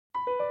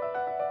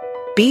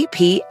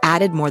BP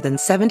added more than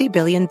 $70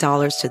 billion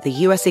to the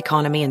U.S.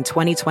 economy in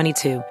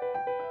 2022.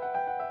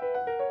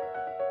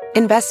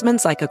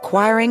 Investments like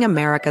acquiring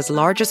America's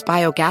largest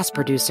biogas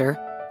producer,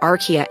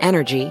 Archaea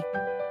Energy,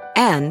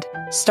 and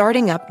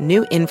starting up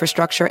new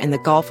infrastructure in the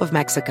Gulf of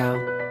Mexico.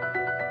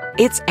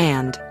 It's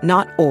and,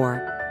 not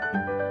or.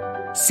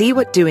 See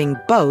what doing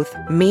both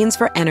means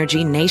for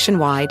energy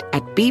nationwide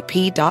at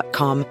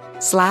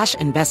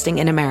bp.com/investing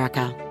in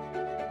America.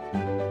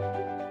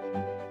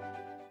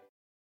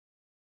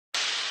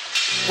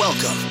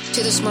 Welcome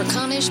to the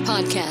Smerconish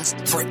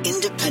Podcast for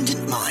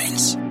independent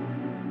minds.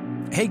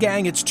 Hey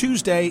gang, it's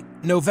Tuesday,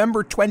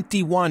 November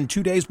 21,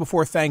 2 days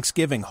before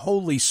Thanksgiving.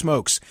 Holy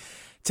smokes.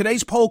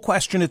 Today's poll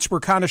question at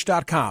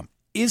Smerconish.com.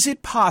 Is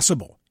it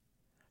possible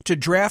to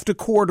draft a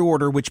court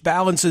order which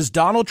balances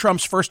Donald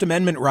Trump's First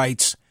Amendment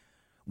rights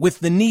with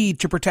the need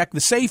to protect the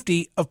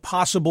safety of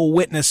possible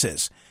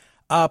witnesses?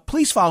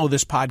 Please follow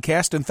this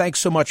podcast, and thanks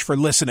so much for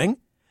listening.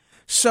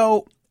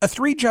 So, a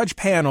 3-judge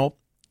panel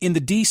in the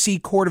D.C.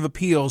 Court of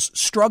Appeals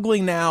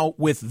struggling now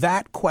with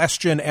that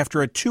question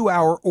after a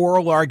 2-hour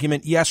oral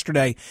argument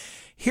yesterday.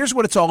 Here's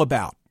what it's all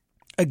about.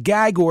 A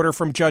gag order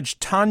from Judge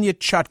Tanya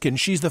Chutkan.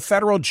 She's the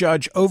federal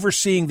judge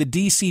overseeing the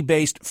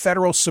D.C.-based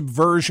federal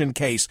subversion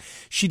case.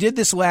 She did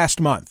this last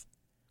month.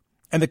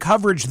 And the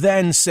coverage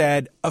then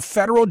said a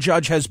federal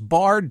judge has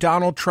barred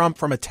Donald Trump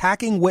from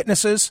attacking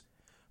witnesses,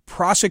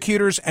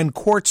 prosecutors, and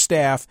court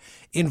staff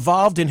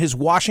involved in his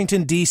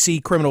Washington, D.C.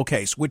 criminal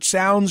case, which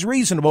sounds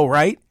reasonable,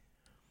 right?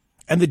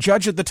 And the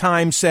judge at the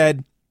time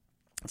said,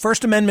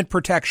 First Amendment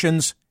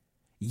protections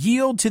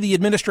yield to the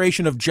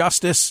administration of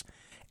justice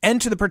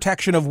and to the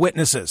protection of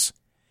witnesses.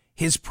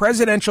 His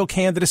presidential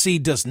candidacy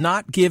does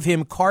not give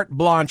him carte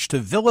blanche to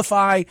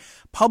vilify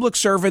public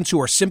servants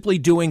who are simply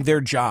doing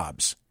their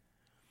jobs.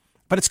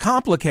 But it's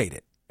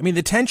complicated. I mean,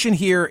 the tension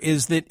here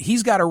is that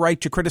he's got a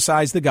right to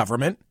criticize the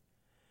government.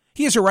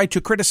 He has a right to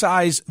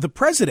criticize the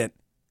president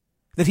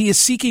that he is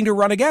seeking to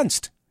run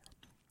against.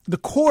 The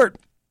court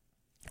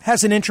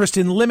has an interest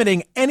in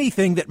limiting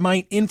anything that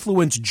might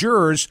influence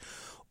jurors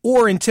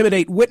or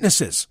intimidate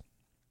witnesses.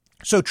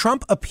 So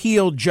Trump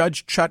appealed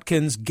Judge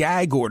Chutkan's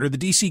gag order. The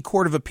D.C.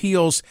 Court of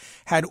Appeals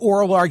had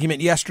oral argument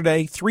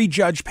yesterday,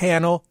 3-judge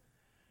panel.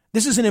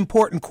 This is an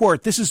important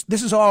court. This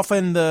is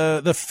often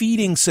the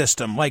feeding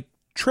system, like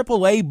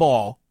AAA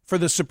ball for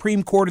the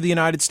Supreme Court of the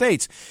United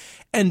States.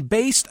 And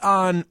based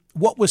on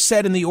what was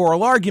said in the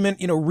oral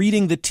argument,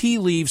 reading the tea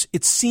leaves,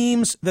 it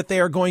seems that they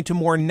are going to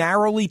more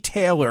narrowly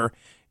tailor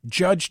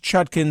Judge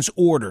Chutkan's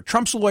order.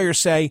 Trump's lawyers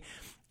say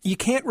you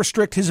can't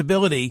restrict his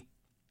ability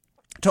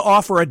to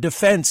offer a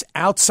defense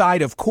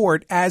outside of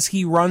court as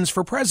he runs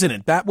for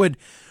president. That would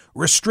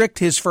restrict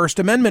his First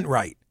Amendment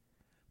right.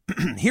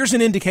 Here's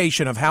an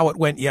indication of how it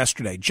went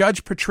yesterday.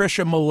 Judge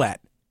Patricia Millett,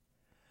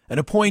 an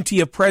appointee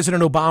of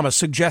President Obama,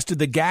 suggested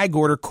the gag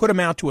order could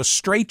amount to a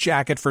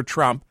straitjacket for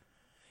Trump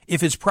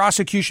if his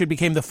prosecution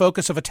became the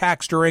focus of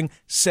attacks during,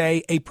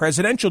 say, a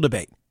presidential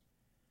debate.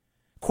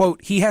 Quote,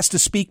 he has to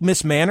speak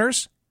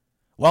mismanners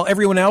while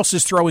everyone else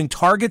is throwing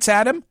targets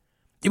at him.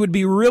 It would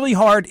be really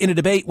hard in a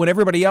debate when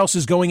everybody else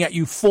is going at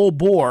you full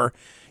bore.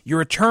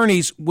 Your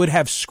attorneys would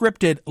have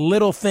scripted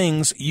little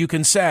things you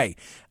can say.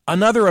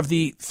 Another of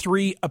the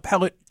 3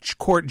 appellate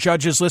court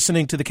judges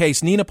listening to the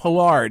case, Nina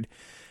Pillard,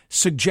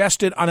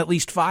 suggested on at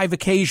least 5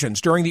 occasions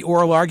during the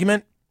oral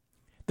argument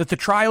that the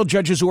trial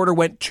judge's order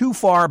went too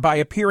far by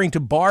appearing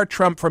to bar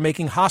Trump from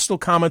making hostile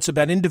comments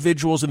about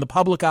individuals in the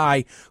public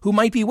eye who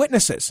might be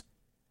witnesses,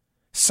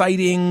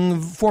 citing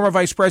former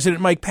Vice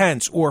President Mike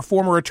Pence or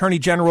former Attorney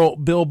General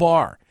Bill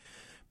Barr.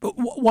 But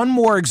one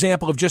more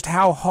example of just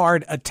how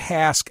hard a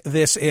task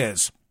this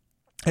is.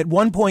 At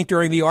one point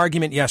during the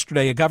argument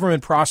yesterday, a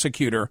government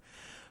prosecutor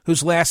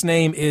whose last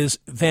name is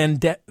Van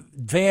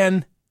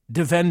Devender.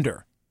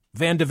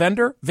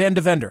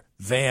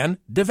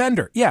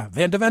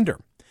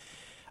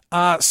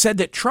 Said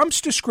that Trump's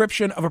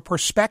description of a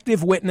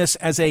prospective witness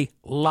as a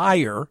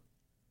liar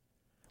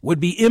would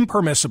be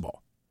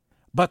impermissible,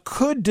 but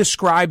could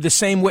describe the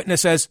same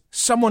witness as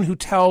someone who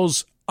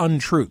tells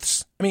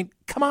untruths. I mean,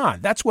 come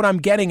on. That's what I'm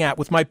getting at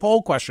with my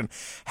poll question.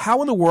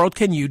 How in the world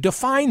can you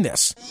define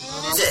this?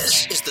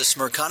 This is the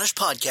Smerconish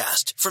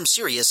Podcast from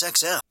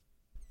SiriusXM.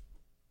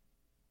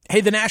 Hey,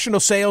 the national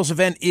sales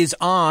event is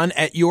on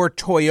at your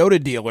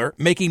Toyota dealer,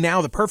 making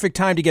now the perfect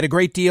time to get a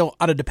great deal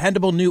on a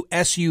dependable new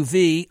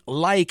SUV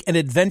like an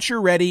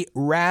adventure-ready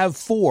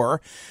RAV4.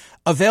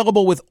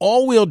 Available with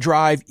all-wheel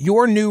drive,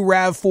 your new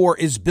RAV4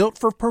 is built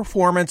for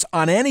performance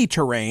on any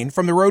terrain,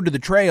 from the road to the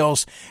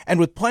trails, and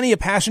with plenty of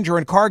passenger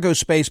and cargo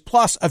space,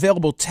 plus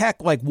available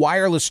tech like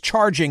wireless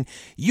charging,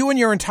 you and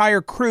your entire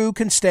crew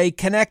can stay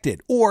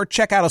connected. Or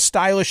check out a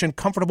stylish and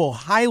comfortable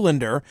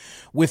Highlander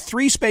with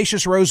 3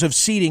 spacious rows of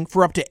seating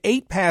for up to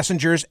 8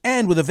 passengers,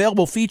 and with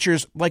available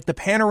features like the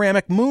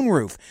panoramic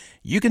moonroof.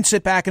 You can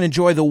sit back and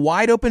enjoy the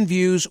wide-open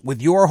views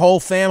with your whole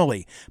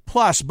family.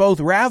 Plus, both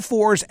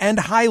RAV4s and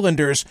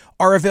Highlanders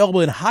are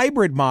available in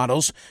hybrid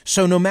models,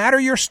 so no matter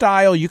your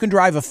style, you can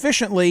drive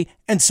efficiently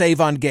and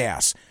save on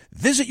gas.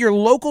 Visit your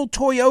local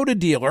Toyota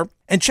dealer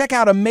And check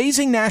out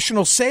amazing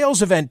national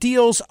sales event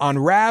deals on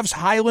RAVs,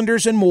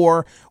 Highlanders, and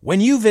more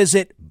when you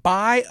visit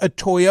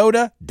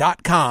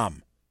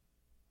buyatoyota.com.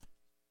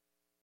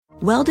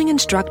 Welding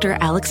instructor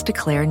Alex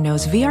DeClaire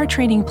knows VR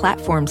training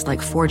platforms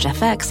like Forge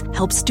FX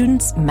help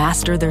students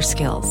master their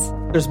skills.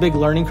 There's a big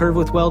learning curve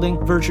with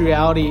welding. Virtual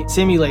reality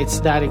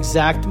simulates that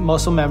exact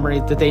muscle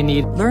memory that they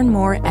need. Learn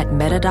more at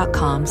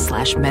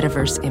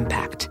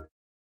meta.com/metaverseimpact.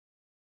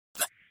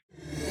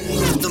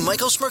 The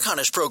Michael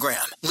Smerconish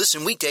Program.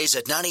 Listen weekdays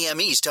at 9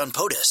 a.m. East on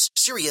POTUS,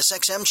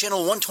 SiriusXM Channel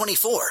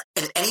 124,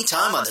 and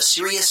anytime on the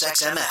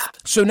SiriusXM app.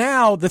 So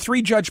now the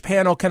three-judge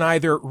panel can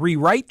either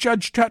rewrite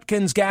Judge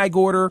Chutkan's gag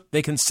order,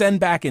 they can send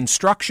back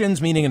instructions,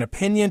 meaning an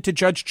opinion to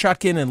Judge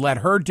Chutkan and let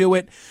her do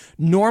it.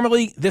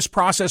 Normally, this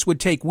process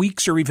would take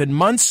weeks or even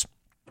months,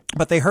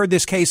 but they heard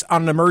this case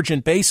on an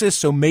emergent basis,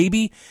 so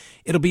maybe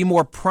it'll be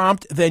more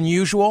prompt than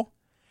usual.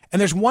 And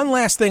there's one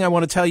last thing I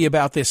want to tell you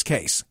about this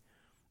case.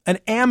 An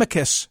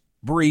amicus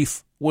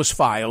brief was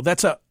filed.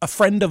 That's a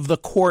friend of the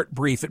court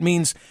brief. It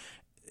means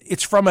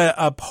it's from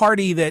a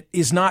party that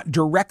is not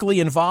directly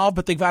involved,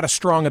 but they've got a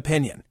strong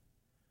opinion.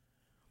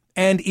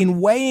 And in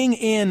weighing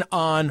in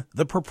on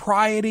the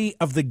propriety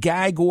of the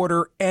gag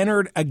order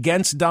entered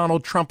against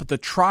Donald Trump at the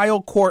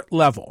trial court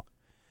level,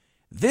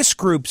 this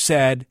group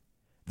said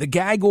the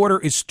gag order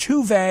is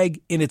too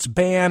vague in its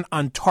ban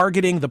on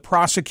targeting the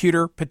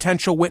prosecutor,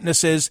 potential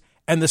witnesses,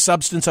 and the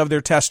substance of their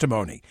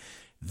testimony.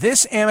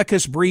 This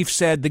amicus brief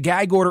said the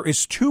gag order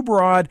is too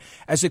broad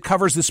as it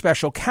covers the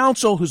special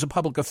counsel, who's a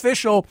public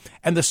official,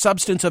 and the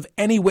substance of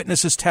any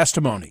witness's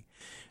testimony.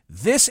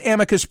 This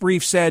amicus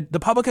brief said the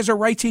public has a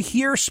right to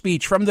hear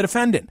speech from the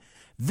defendant.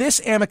 This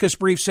amicus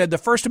brief said the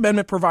First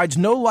Amendment provides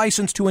no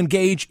license to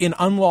engage in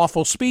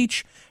unlawful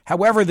speech.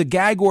 However, the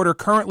gag order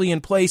currently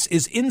in place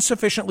is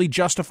insufficiently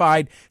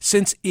justified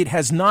since it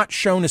has not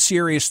shown a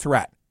serious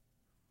threat.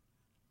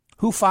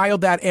 Who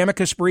filed that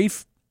amicus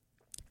brief?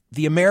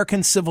 The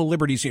American Civil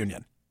Liberties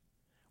Union,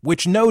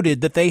 which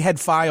noted that they had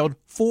filed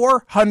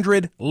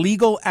 400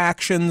 legal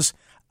actions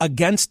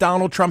against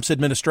Donald Trump's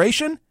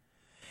administration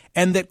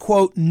and that,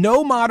 quote,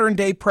 no modern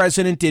day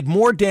president did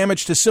more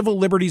damage to civil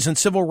liberties and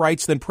civil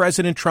rights than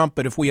President Trump.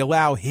 But if we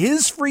allow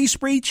his free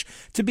speech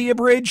to be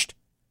abridged,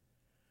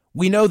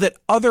 we know that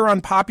other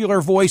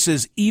unpopular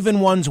voices, even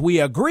ones we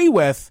agree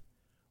with,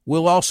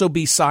 will also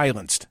be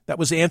silenced. That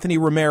was Anthony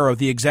Romero,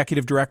 the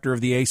executive director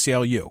of the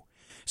ACLU.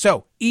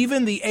 So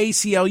even the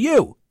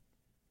ACLU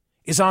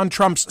is on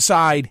Trump's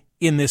side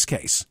in this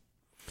case.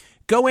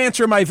 Go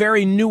answer my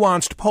very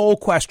nuanced poll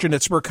question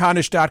at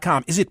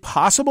Smerconish.com. Is it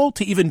possible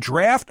to even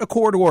draft a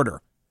court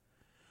order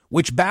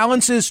which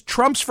balances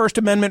Trump's First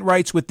Amendment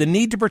rights with the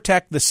need to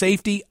protect the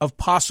safety of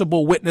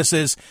possible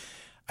witnesses?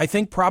 I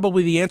think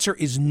probably the answer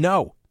is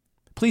no.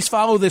 Please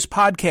follow this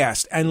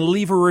podcast and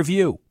leave a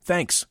review.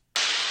 Thanks.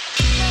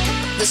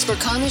 The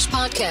Smerconish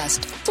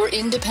Podcast for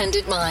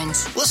independent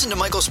minds. Listen to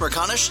Michael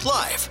Smerconish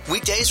live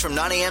weekdays from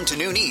 9 a.m. to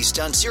noon East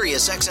on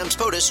SiriusXM's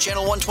POTUS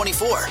Channel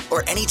 124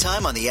 or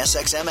anytime on the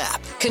SXM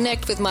app.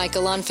 Connect with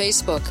Michael on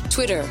Facebook,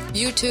 Twitter,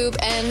 YouTube,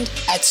 and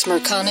at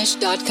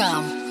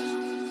Smerconish.com.